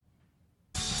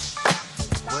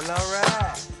Well, all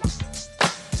right.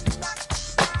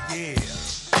 Yeah.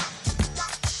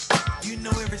 You know,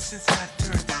 ever since I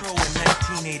turned pro in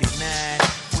 1989,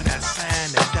 when I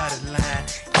signed the dotted line,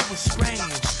 it was strange.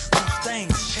 Those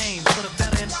things changed for the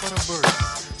better and for the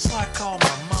worse. So I called my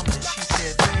mama and she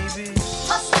said, baby,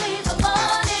 must be the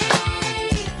money.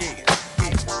 Yeah.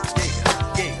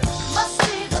 Must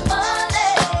be the money.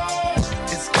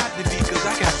 It's got to be, cause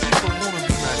I got people wanna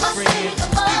be my Must friend. be the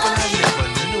People I money. never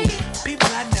knew. People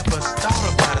I never thought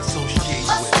about associating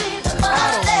Must with. be the I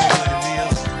don't know money. what it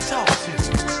is. Talk to me.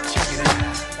 Check it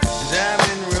out.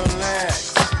 Diamond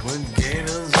relaxed with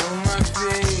gators on my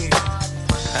feet.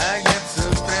 I got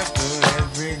some pepper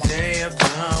every day of the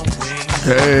week.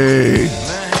 Hey,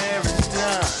 My hair is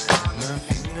done. My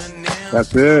fingernails.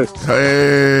 That's it.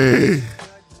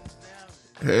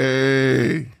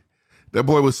 hey. That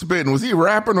boy was spitting. Was he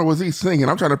rapping or was he singing?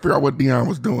 I'm trying to figure out what Dion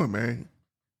was doing, man.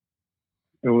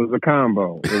 It was a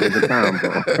combo. A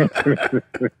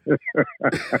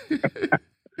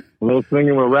little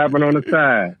singing with rapping on the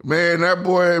side. Man, that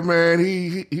boy, man,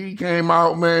 he came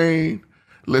out, man.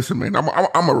 Listen, man,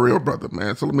 I'm a real brother,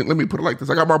 man. So let me put it like this.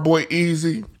 I got my boy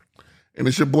Easy, and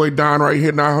it's your boy Don right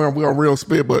here now. We on Real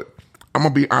Spit, but I'm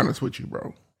gonna be honest with you,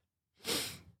 bro.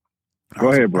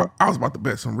 Go ahead, bro. I was about to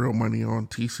bet some real money on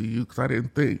TCU because I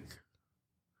didn't think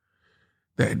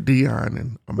that Dion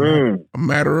in a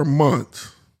matter of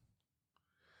months,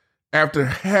 after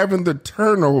having the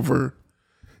turnover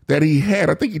that he had,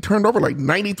 I think he turned over like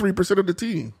 93% of the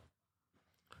team.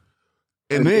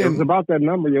 And It then was about that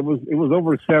number. It was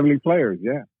over 70 players,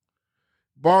 yeah.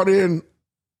 brought in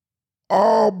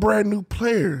all brand new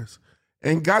players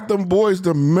and got them boys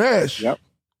to mesh. Yep.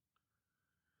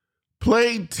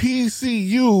 Played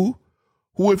TCU,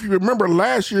 who, if you remember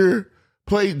last year,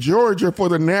 played Georgia for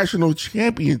the national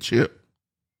championship.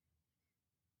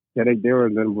 Yeah, they were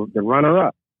the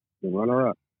runner-up. The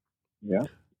runner-up. Yeah.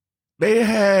 They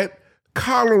had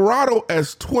Colorado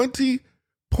as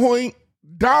 20-point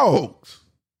dogs.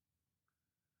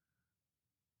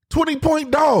 20-point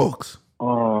dogs.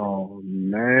 Oh,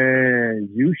 man.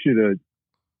 You should have.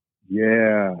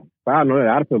 Yeah. If I know that,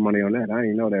 I'd put money on that. I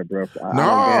didn't know that, bro. I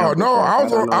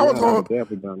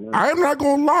I am not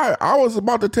going to lie. I was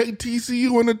about to take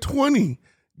TCU in the 20,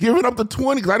 giving up the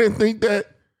 20 because I didn't think that,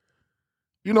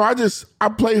 I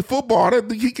play football. I didn't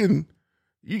think he can,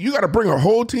 you got to bring a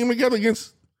whole team together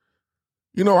against,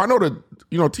 I know that,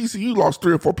 TCU lost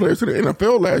 3 or 4 players to the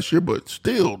NFL last year, but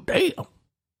still, damn.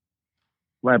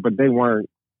 Right, but they weren't,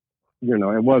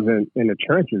 it wasn't in the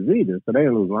trenches either, so they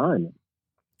didn't lose linemen.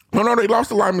 No, they lost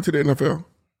the lineman to the NFL.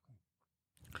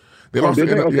 They lost did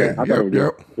the they? NFL. Okay. Yeah, I thought it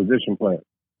was position player.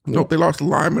 Nope, they lost the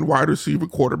lineman, wide receiver,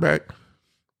 quarterback.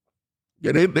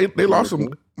 Yeah, they lost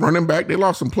some running back. They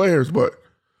lost some players, but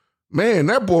man,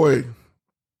 that boy,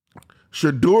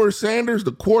 Deion Sanders,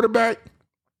 the quarterback.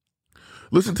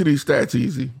 Listen to these stats,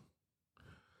 Easy.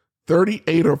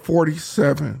 38 or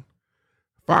 47,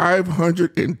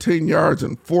 510 yards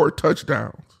and 4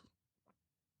 touchdowns.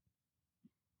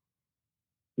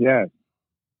 Yes.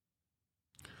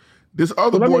 This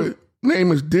other boy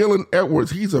name is Dylan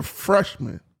Edwards. He's a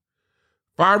freshman.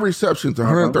 5 receptions,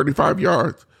 135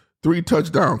 yards, 3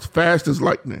 touchdowns, fast as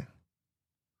lightning.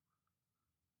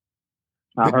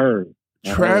 I heard.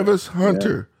 Travis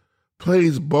Hunter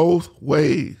plays both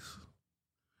ways.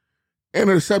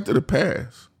 Intercepted a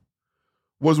pass.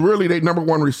 Was really their number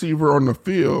 1 receiver on the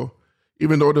field,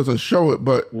 even though it doesn't show it.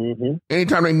 But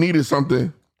anytime they needed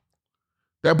something,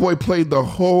 that boy played the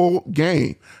whole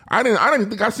game. I didn't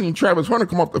think I seen Travis Hunter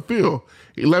come off the field.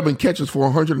 11 catches for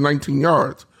 119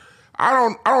 yards. I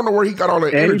don't know where he got all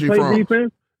that energy from.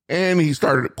 Defense? And he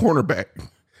started at cornerback.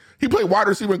 He played wide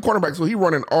receiver and cornerback, so he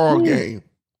running all game.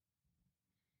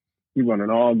 He running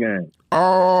all game.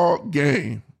 All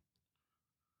game.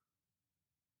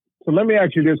 So let me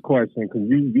ask you this question, because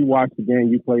you watch the game,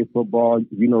 you play football,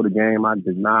 you know the game. I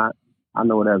did not. I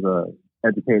know it as a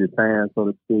educated fan, so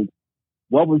to speak.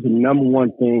 What was the number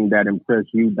one thing that impressed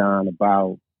you, Don,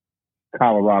 about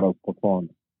Colorado's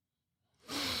performance?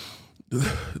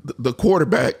 The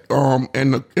quarterback,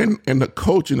 and the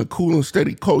coaching, the cool and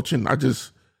steady coaching.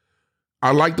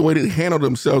 I like the way they handled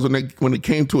themselves when it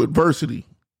came to adversity.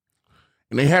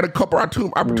 And they had a couple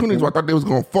opportunities where I thought they was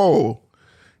gonna fold.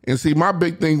 And see, my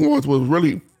big thing was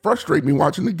really frustrate me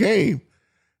watching the game.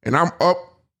 And I'm up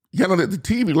yelling at the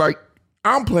TV like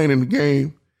I'm playing in the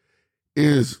game.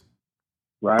 Is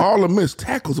all the missed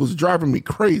tackles was driving me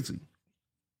crazy.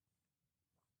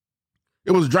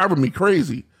 It was driving me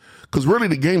crazy. Because really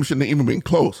the game shouldn't have even been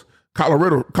close.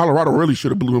 Colorado really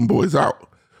should have blew them boys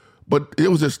out. But it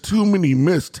was just too many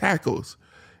missed tackles.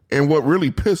 And what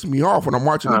really pissed me off when I'm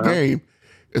watching the game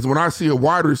is when I see a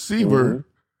wide receiver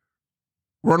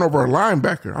run over a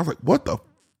linebacker. I was like, what the?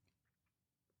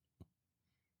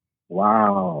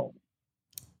 Wow.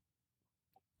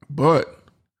 But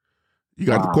you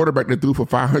got the quarterback that threw for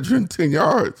 510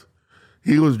 yards.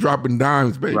 He was dropping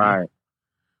dimes, baby. Right.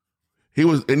 He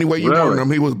was, any way you wanted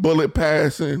him, he was bullet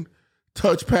passing,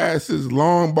 touch passes,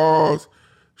 long balls,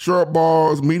 short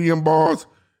balls, medium balls.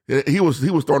 He was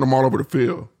throwing them all over the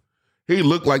field. He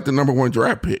looked like the number 1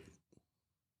 draft pick.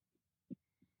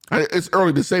 It's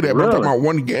early to say that, but I'm talking about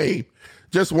one game.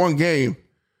 Just one game.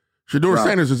 Shedeur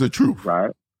Sanders is the truth.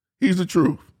 Right. He's the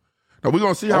truth. Now, we're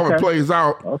going to see how it plays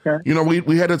out. Okay. You know,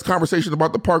 we had this conversation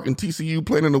about the Park and TCU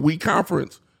playing in the week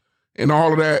conference and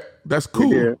all of that. That's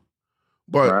cool.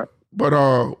 But we're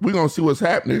going to see what's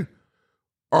happening.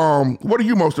 What are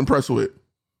you most impressed with?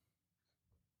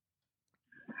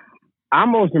 I'm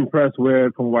most impressed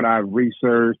with, from what I've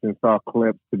researched and saw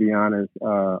clips, to be honest,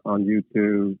 on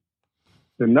YouTube.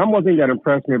 The number one thing that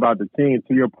impressed me about the team,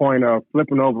 to your point of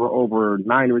flipping over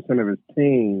 90% of his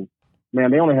team,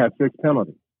 man, they only had 6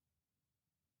 penalties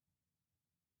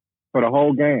for the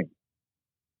whole game.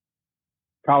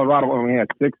 Colorado only had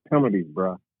 6 penalties,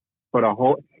 bro, for the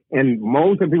whole. And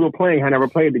most of the people playing had never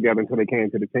played together until they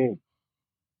came to the team.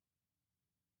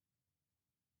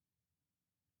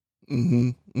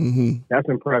 That's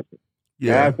impressive.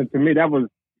 Yeah. To me, that was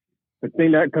the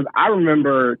thing that, because I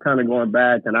remember kind of going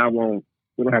back, and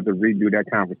we don't have to redo that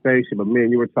conversation, but me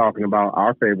and you were talking about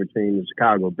our favorite team, the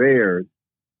Chicago Bears.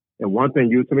 And one thing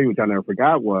you told me, which I never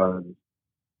forgot, was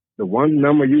the one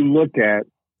number you look at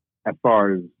as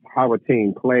far as how a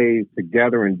team plays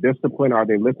together in discipline, are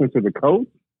they listening to the coach?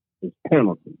 Is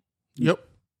penalties. Yep.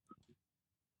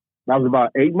 That was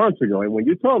about 8 months ago. And when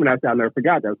you told me that, I never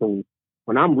forgot that. So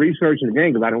when I'm researching the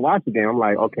game, because I didn't watch the game, I'm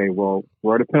like, okay, well,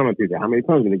 where are the penalties at? How many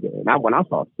penalties did they get? And when I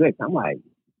saw 6, I'm like,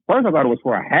 first I thought it was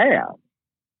for a half.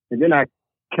 And then I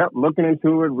kept looking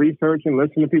into it, researching,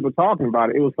 listening to people talking about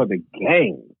it. It was for the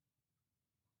game.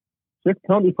 6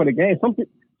 penalties for the game.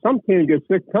 Some teams get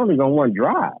 6 penalties on one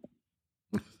drive.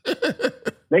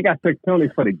 They got 6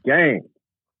 penalties for the game.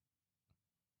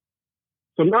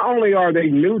 So not only are they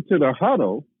new to the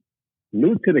huddle,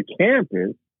 new to the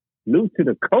campus, new to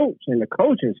the coach and the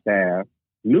coaching staff,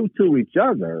 new to each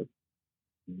other,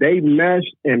 they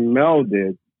meshed and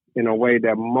melded in a way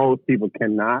that most people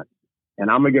cannot.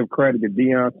 And I'm going to give credit to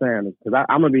Deion Sanders, because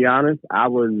I'm going to be honest, I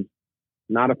was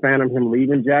not a fan of him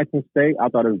leaving Jackson State. I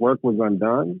thought his work was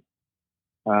undone.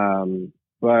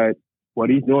 But what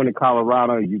he's doing in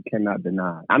Colorado, you cannot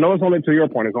deny. I know it's only, to your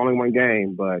point, it's only one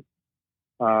game, but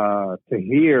to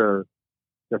hear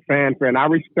the fanfare, and I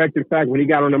respect the fact when he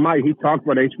got on the mic, he talked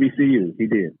about HBCUs. He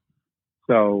did.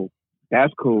 So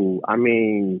that's cool. I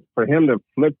mean, for him to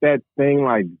flip that thing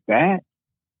like that,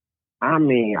 I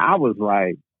mean, I was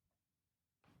like,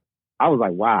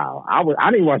 wow.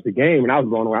 I didn't watch the game, and I was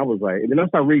blown away. I was like, and then I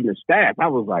started reading the stats. I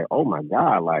was like, oh my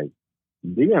God, like,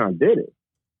 Dion did it.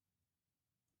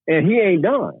 And he ain't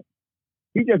done.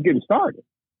 He's just getting started.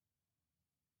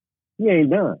 He ain't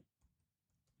done.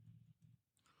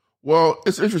 Well,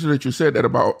 it's interesting that you said that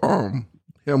about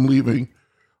him leaving,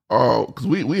 because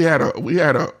we had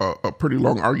a pretty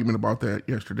long argument about that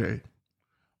yesterday.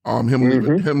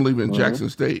 Him leaving Jackson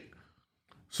State.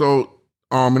 So,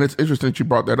 and it's interesting that you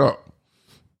brought that up.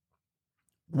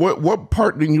 What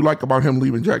part didn't you like about him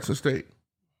leaving Jackson State?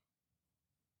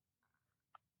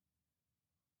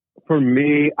 For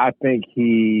me, I think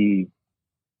Dion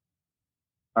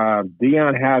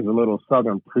has a little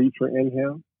Southern preacher in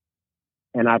him.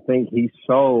 And I think he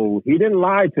didn't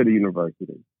lie to the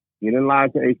university. He didn't lie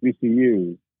to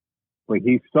HBCUs, but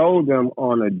he sold them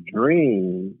on a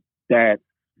dream that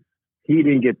he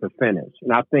didn't get to finish.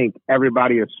 And I think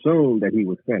everybody assumed that he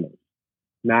was finished.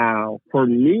 Now, for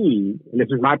me, and this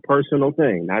is my personal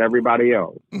thing, not everybody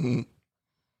else,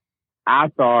 I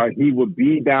thought he would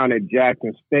be down at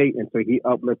Jackson State until he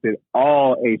uplifted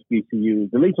all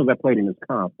HBCUs, at least those that played in his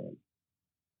conference.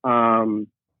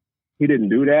 He didn't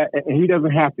do that, and he doesn't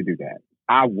have to do that.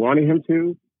 I wanted him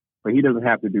to, but he doesn't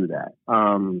have to do that.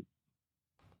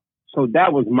 So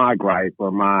that was my gripe,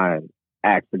 or my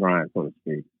axe to grind, so to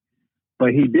speak.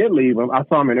 But he did leave him. I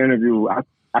saw him in an interview.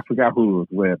 I forgot who he was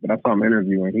with, but I saw him in an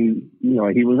interview, and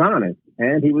he was honest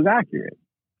and he was accurate.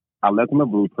 I left him a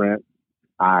blueprint.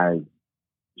 I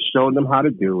showed them how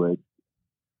to do it.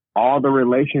 All the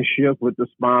relationship with the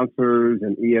sponsors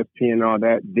and ESPN and all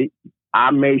that,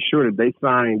 I made sure that they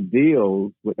signed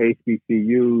deals with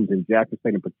HBCUs and Jackson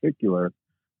State in particular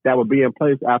that would be in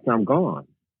place after I'm gone.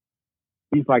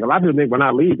 He's like, a lot of people think when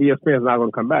I leave, ESPN is not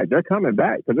going to come back. They're coming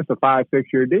back because it's a 5-6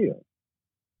 year deal.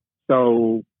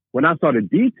 So when I saw the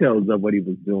details of what he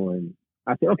was doing,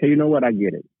 I said, okay, you know what? I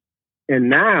get it. And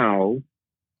now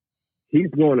he's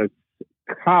going to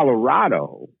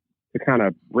Colorado to kind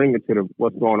of bring it to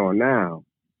what's going on now.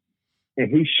 And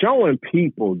he's showing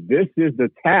people this is the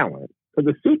talent.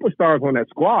 Because the superstars on that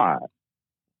squad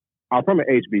are from an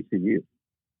HBCU.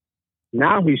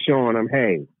 Now he's showing them,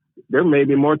 hey, there may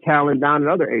be more talent down in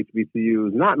other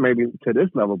HBCUs, not maybe to this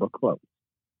level, but close.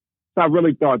 So I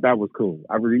really thought that was cool.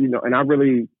 I really,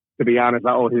 to be honest,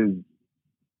 I owe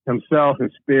himself,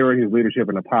 his spirit, his leadership,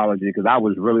 an apology, because I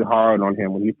was really hard on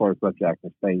him when he first left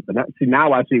Jackson State. But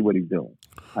now I see what he's doing.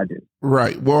 I did.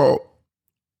 Right. Well,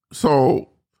 so,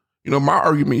 my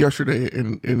argument yesterday,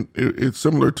 and it's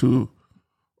similar to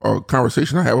a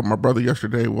conversation I had with my brother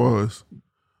yesterday, was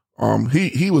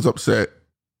he was upset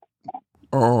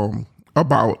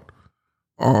about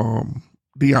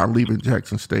Dion leaving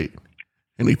Jackson State,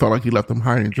 and he felt like he left him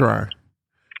high and dry.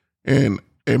 And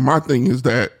my thing is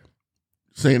that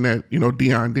saying that,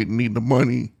 Dion didn't need the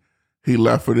money, he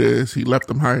left for this, he left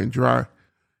them high and dry.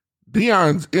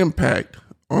 Dion's impact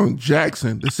on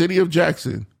Jackson, the city of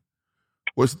Jackson,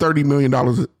 was $30 million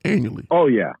annually. Oh,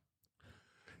 yeah.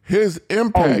 His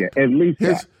impact, at least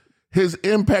his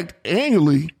impact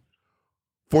annually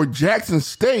for Jackson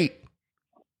State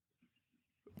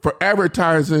for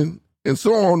advertising and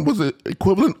so on was the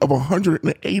equivalent of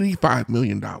 $185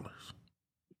 million.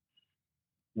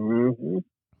 Mm-hmm.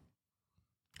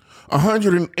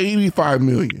 $185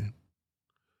 million.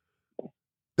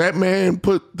 That man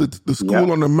put the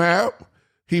school on the map.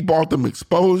 He bought them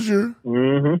exposure.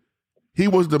 Mm-hmm. He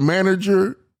was the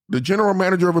manager, the general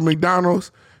manager of a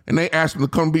McDonald's, and they asked him to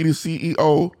come be the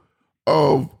CEO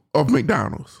of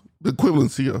McDonald's, the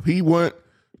equivalency of. He went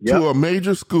to a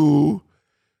major school.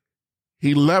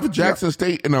 He left Jackson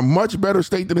State in a much better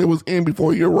state than it was in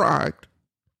before he arrived.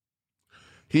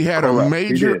 He had a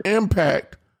major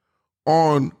impact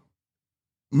on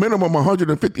minimum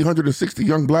 150, 160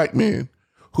 young black men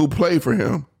who played for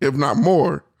him, if not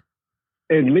more.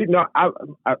 And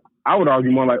I would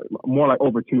argue more like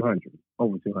over 200.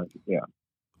 Over 200, yeah.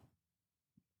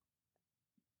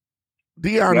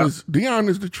 Dion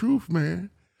is the truth, man.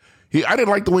 I didn't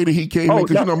like the way that he came in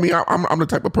because me, I'm the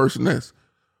type of person that's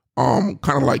kind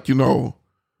of like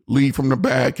lead from the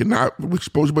back and not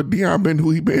exposure. But Dion been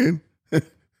who he been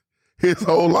his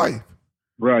whole life.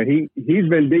 Right, he's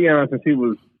been Dion since he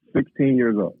was 16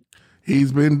 years old.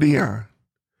 He's been Dion.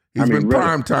 He's been really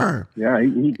prime time. Yeah,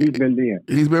 he's been Dion.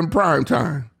 He's been prime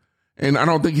time, and I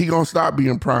don't think he's gonna stop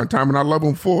being prime time. And I love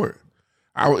him for it.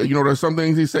 There's some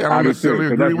things he say I don't necessarily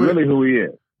agree that's with. That's really who he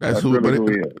is. That's who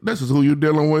he is. This is who you're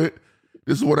dealing with.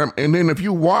 This is what I'm. And then if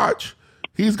you watch,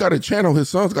 he's got a channel. His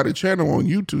son's got a channel on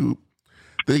YouTube.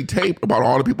 They tape about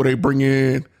all the people they bring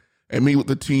in and meet with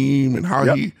the team and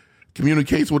how he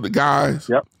communicates with the guys.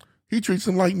 Yep. He treats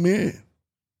them like men.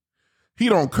 He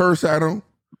don't curse at them.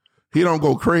 He don't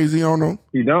go crazy on them.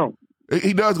 He don't.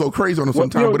 He does go crazy on them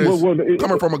sometimes, but it's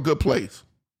coming from a good place.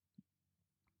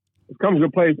 It's coming from a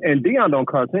good place, and Dion don't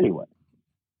cuss anyway.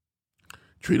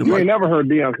 Treat him you ain't never heard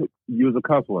Dion use a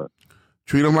cuss word.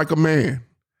 Treat him like a man.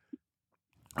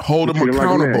 Hold him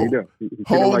accountable.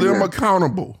 Hold him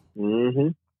accountable. Mm-hmm.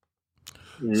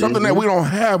 Mm-hmm. Something that we don't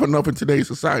have enough in today's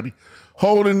society.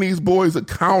 Holding these boys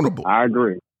accountable. I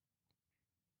agree.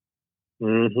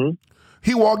 Mm-hmm.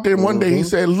 He walked in one day, he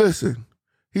said, listen.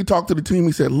 He talked to the team,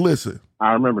 he said, listen.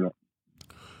 I remember that.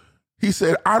 He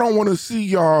said, I don't want to see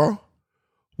y'all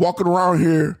walking around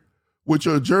here with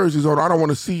your jerseys on. I don't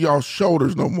want to see y'all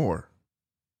shoulders no more.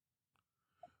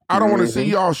 I don't want to see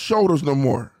y'all shoulders no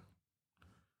more.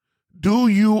 Do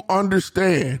you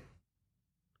understand?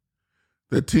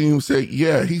 The team said,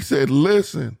 yeah. He said,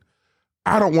 listen,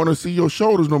 I don't want to see your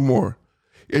shoulders no more.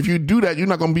 If you do that, you're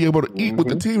not going to be able to eat with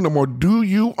the team no more. Do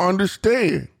you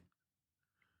understand?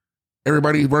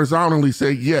 Everybody resoundingly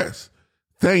said, yes.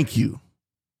 Thank you.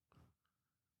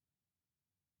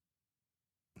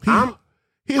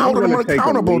 He holding them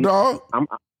accountable, dog.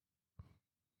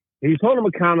 He's holding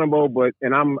them accountable,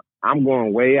 and I'm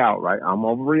going way out, right? I'm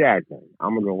overreacting. I'm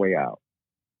going to go way out.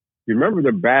 You remember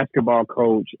the basketball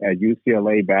coach at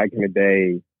UCLA back in the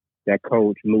day, that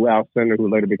coach, Lou Alcindor, who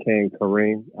later became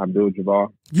Kareem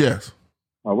Abdul-Jabbar? Yes.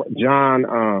 John,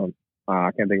 I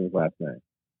can't think of his last name.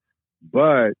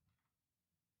 But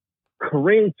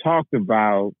Kareem talked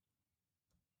about,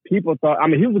 people thought,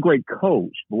 he was a great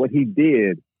coach, but what he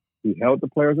did, he held the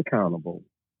players accountable.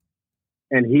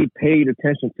 And he paid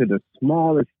attention to the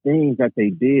smallest things that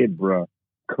they did, bruh.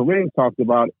 Kareem talked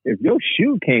about, if your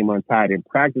shoe came untied in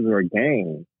practice or a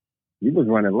game, you was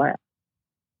running laps.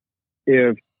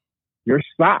 If Your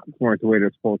socks weren't the way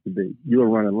they're supposed to be. You were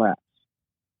running laps.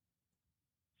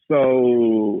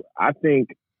 So I think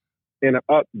in an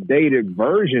updated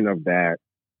version of that,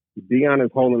 Dion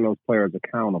is holding those players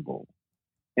accountable.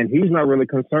 And he's not really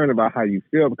concerned about how you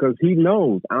feel because he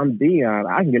knows I'm Dion.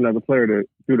 I can get another player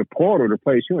through the portal to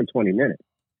place you in 20 minutes.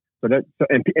 And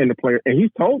the player, and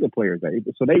he's told the players that,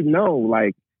 so they know,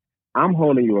 like, I'm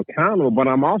holding you accountable, but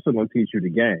I'm also going to teach you the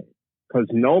game because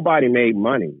nobody made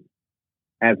money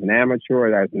as an amateur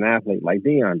or as an athlete like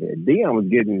Dion did. Dion was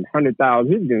getting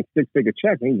 100,000. He was getting six-figure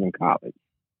checks when he was in college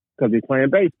because he's playing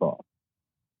baseball.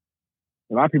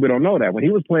 A lot of people don't know that. When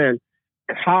he was playing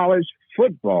college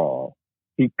football,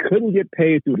 he couldn't get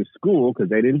paid through the school because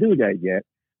they didn't do that yet.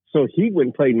 So he went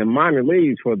and played in the minor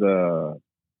leagues for the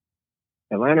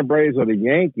Atlanta Braves or the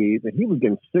Yankees, and he was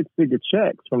getting six-figure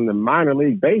checks from the minor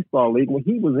league baseball league when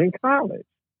he was in college.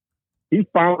 He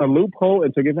found a loophole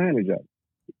and took advantage of it,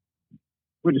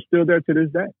 which is still there to this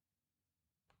day.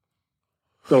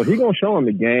 So he's going to show him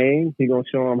the game. He's going to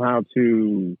show him how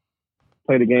to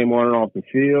play the game on and off the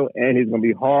field, and he's going to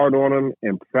be hard on him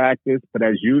in practice. But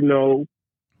as you know,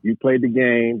 you played the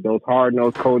game. Those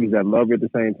hard-nosed coaches that love you at the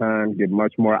same time get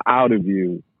much more out of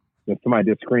you than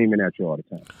somebody just screaming at you all the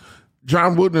time.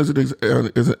 John Wooden is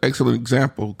an excellent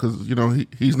example because, you know,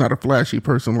 he's not a flashy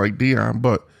person like Dion,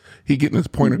 but he getting his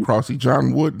point across.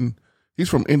 John Wooden, he's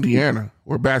from Indiana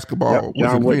where basketball was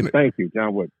invented. Wooden. Thank you,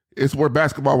 John Wooden. It's where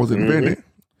basketball was invented.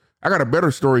 I got a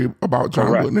better story about John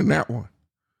Wooden than that one.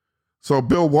 So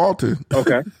Bill Walton,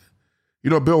 okay, you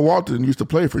know, Bill Walton used to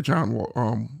play for John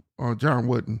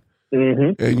Wooden.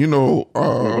 Mm-hmm. And, you know,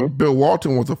 Bill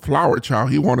Walton was a flower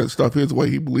child. He wanted stuff his way.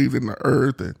 He believed in the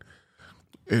earth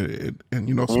and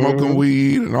you know, smoking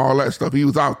weed and all that stuff. He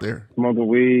was out there. Smoking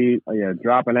weed,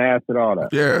 dropping acid, all that.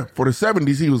 Yeah, for the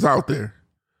 70s, he was out there.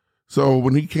 So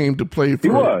when he came to play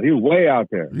for... He was way out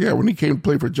there. Yeah, when he came to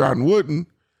play for John Wooden,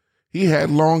 he had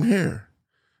long hair.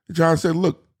 John said,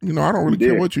 look, you know, I don't really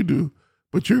care what you do,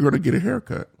 but you're going to get a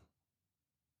haircut.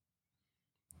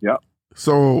 Yep.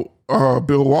 So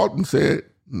Bill Walton said,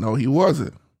 no, he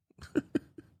wasn't.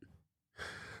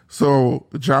 So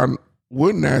John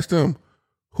Wooden asked him,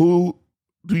 who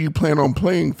do you plan on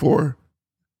playing for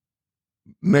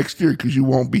next year? Because you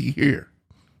won't be here.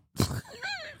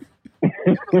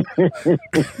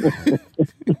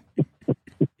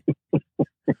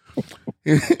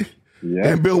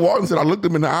 And Bill Walton said, I looked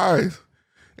him in the eyes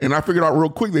and I figured out real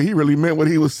quick that he really meant what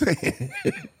he was saying.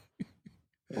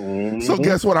 So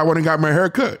guess what? I went and got my hair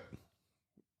cut.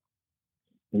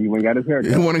 He went and got his hair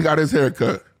cut. He went and got his hair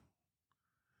cut.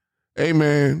 Hey,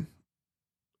 man.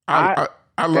 I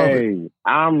love it.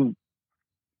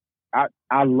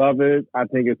 I love it. I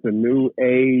think it's a new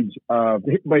age of,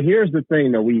 but here's the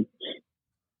thing though,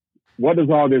 what does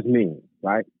all this mean,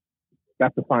 right?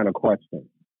 That's the final question.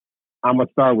 I'm going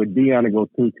to start with Dion and go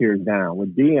 2 tiers down.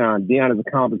 With Dion has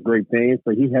accomplished great things,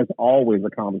 but he has always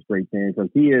accomplished great things because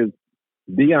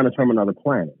Dion is from another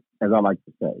planet, as I like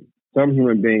to say. Some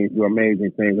human beings do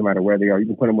amazing things no matter where they are. You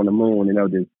can put them on the moon and they'll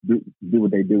just do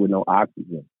what they do with no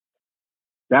oxygen.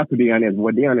 That's what Dion is.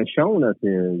 What Dion has shown us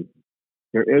is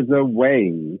there is a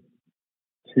way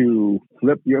to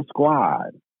flip your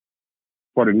squad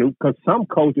for the new, because some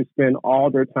coaches spend all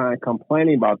their time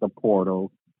complaining about the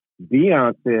portal.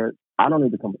 Dion said, I don't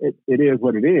need to come. It is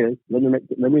what it is. Let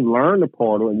me learn the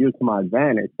portal and use it to my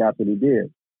advantage. That's what he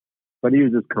did. But he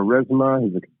used his charisma,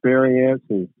 his experience,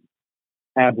 his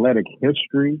athletic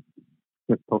history,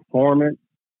 his performance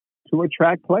to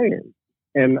attract players.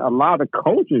 And a lot of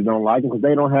coaches don't like him because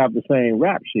they don't have the same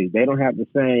rap sheet. They don't have the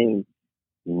same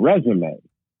resume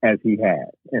as he has.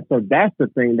 And so that's the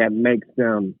thing that makes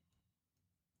them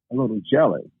a little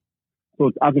jealous.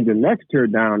 So I think the next tier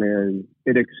down is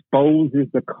it exposes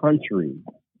the country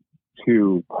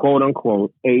to quote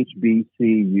unquote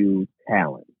HBCU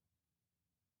talent.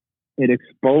 It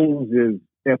exposes,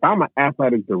 if I'm an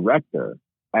athletic director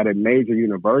at a major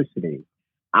university,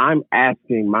 I'm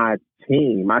asking my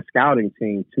team, my scouting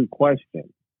team, 2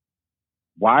 questions.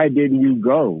 Why didn't you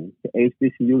go to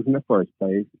HBCUs in the first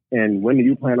place? And when do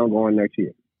you plan on going next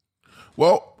year?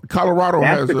 Well, Colorado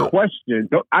has the question.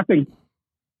 I think,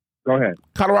 go ahead.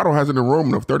 Colorado has an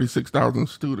enrollment of 36,000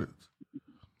 students.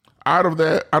 Out of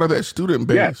that student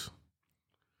base,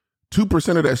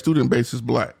 2% of that student base is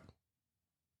black.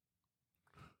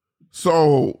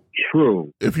 So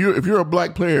true. If you're a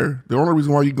black player, the only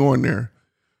reason why you're going there,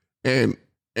 and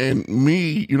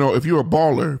me, you know, if you're a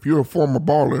baller, if you're a former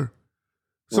baller,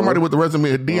 somebody with the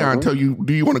resume of Dion tell you,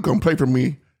 do you want to come play for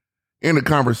me? In the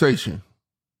conversation,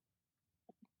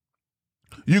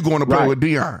 you going to play with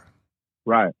Dion.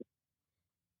 Right.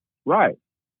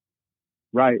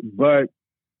 Right. But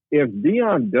if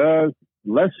Dion does,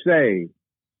 let's say,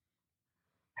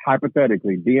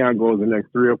 hypothetically, Dion goes the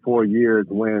next 3 or 4 years,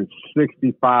 wins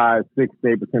 68%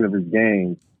 of his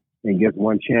games, and gets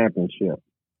one championship.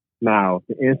 Now,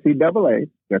 the NCAA,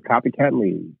 the copycat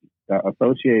league, the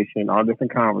association, all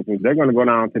different conferences, they're going to go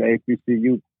down to the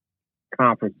HBCU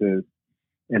conferences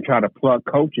and try to pluck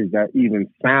coaches that even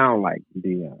sound like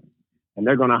Dion. And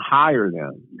they're going to hire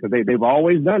them because they've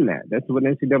always done that. That's what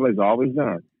NCAA has always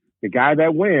done. The guy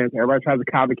that wins, everybody tries to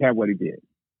copycat what he did.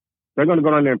 They're going to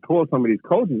go down there and pull some of these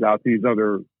coaches out to these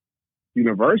other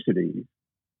universities,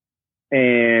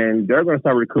 and they're going to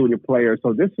start recruiting players.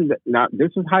 So this is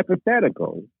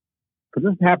hypothetical because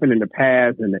this has happened in the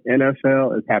past in the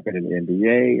NFL. It's happened in the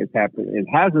NBA. It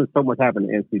hasn't so much happened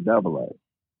in the NCAA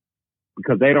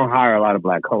because they don't hire a lot of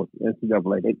black coaches.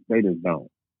 NCAA, they just don't.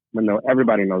 But no,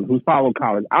 everybody knows who's followed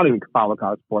college. I don't even follow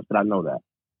college sports, but I know that.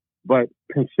 But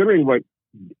considering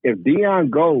if Dion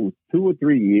goes 2 or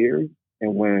 3 years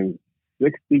and wins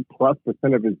 60+%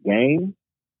 of his game,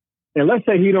 and let's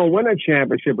say he don't win a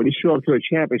championship, but he shows up to a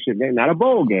championship game, not a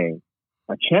bowl game,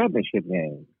 a championship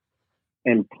game,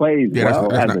 and plays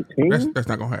well as a team. That's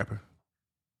not gonna happen.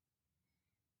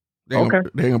 They ain't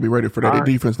gonna be ready for that. Their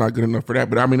defense not good enough for that.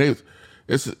 But I mean, it's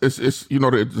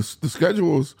the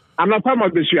schedules. I'm not talking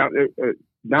about this year. I'm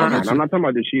not talking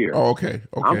about this year. Oh, okay.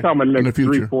 I'm talking about the next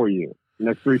 3-4 years.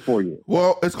 Next 3-4 years.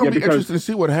 Well, it's gonna be interesting to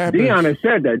see what happens. Dion has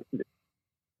said that.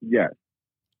 Yes.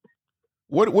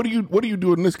 What do you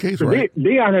do in this case, so right?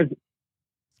 Dion has.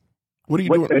 What are you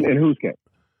doing in whose case?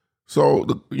 So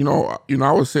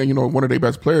I was saying one of their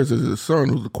best players is his son,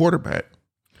 who's the quarterback.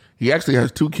 He actually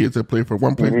has 2 kids that play for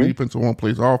one plays defense and one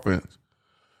plays offense.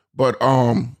 But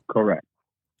correct.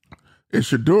 It's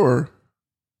Shador.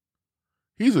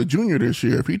 He's a junior this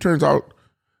year. If he turns out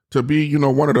to be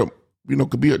one of the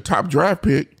could be a top draft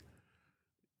pick,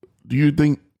 do you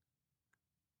think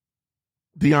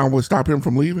Dion would stop him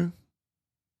from leaving?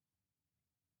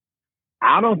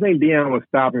 I don't think Dion would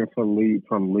stop him from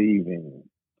leaving.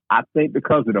 I think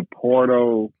because of the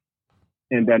portal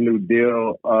and that new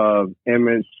deal of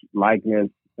image, likeness,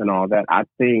 and all that, I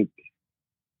think,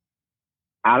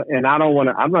 I'm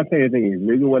not saying anything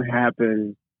illegal would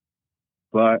happen,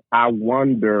 but I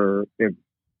wonder if,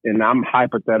 and I'm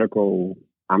hypothetical,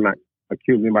 I'm not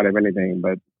accusing anybody of anything,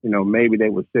 but, maybe they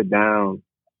would sit down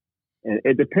and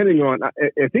it depending on,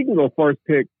 if he can go first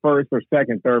or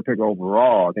second, third pick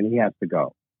overall, then he has to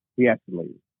go. He has to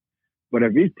leave. But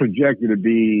if he's projected to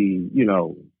be,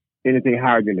 anything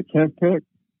higher than the 10th pick,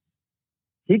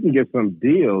 he can get some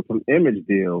deals, some image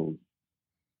deals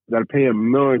that are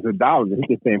paying millions of dollars, and he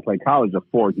can stay and play college a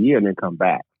 4th year and then come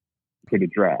back to the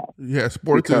draft. Yeah,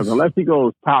 sports because unless he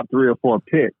goes top 3 or 4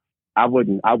 picks, I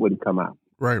wouldn't come out.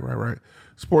 Right.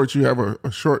 Sports, you have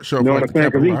a short shelf life to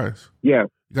capitalize. Yeah.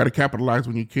 You got to capitalize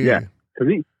when you can. Yeah,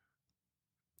 because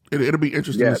it'll be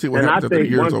interesting to see what happens after the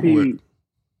year's over with.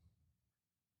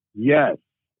 Yes.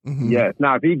 Mm-hmm. Yes.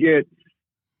 Now, if he gets,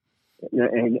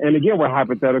 and again, we're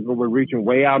hypothetical, we're reaching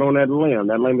way out on that limb.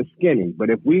 That limb is skinny. But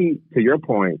if we, to your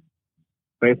point,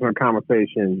 based on a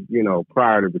conversation,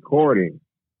 prior to recording,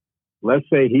 let's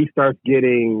say he starts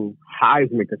getting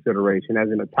Heisman consideration, as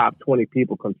in the top 20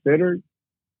 people considered,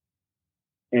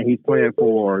 and he's playing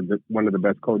for one of the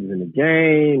best coaches in the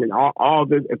game, and all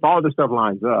this, if all this stuff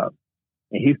lines up,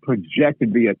 and he's projected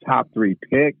to be a top 3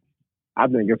 pick, I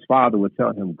think his father would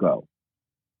tell him, go.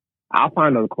 I'll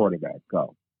find another quarterback,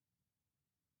 go.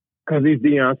 Because he's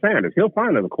Deion Sanders. He'll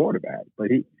find another quarterback. But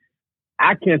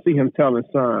I can't see him telling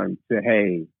his son to,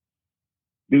 hey,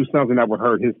 do something that would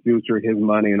hurt his future, his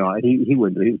money, and all. He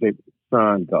would. He'd say,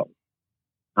 son, go.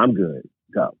 I'm good.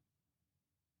 Go.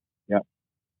 Yep.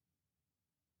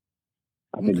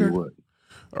 I think he would.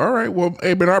 All right. Well,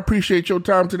 hey, man, I appreciate your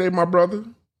time today, my brother.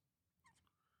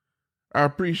 I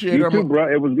appreciate it. You too,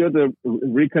 bro. It was good to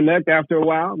reconnect after a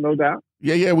while, no doubt.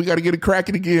 Yeah. We got to get it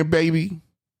cracking again, baby.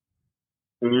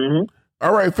 Mm-hmm.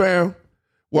 All right, fam.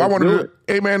 Well, I want to,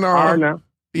 hey, man. All right, now.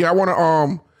 Yeah, I want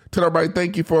to tell everybody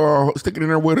thank you for sticking in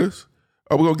there with us.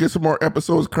 We're going to get some more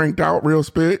episodes cranked out, real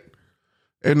spit.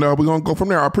 And we're going to go from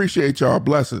there. I appreciate y'all.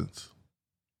 Blessings.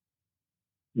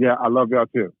 Yeah, I love y'all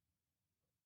too.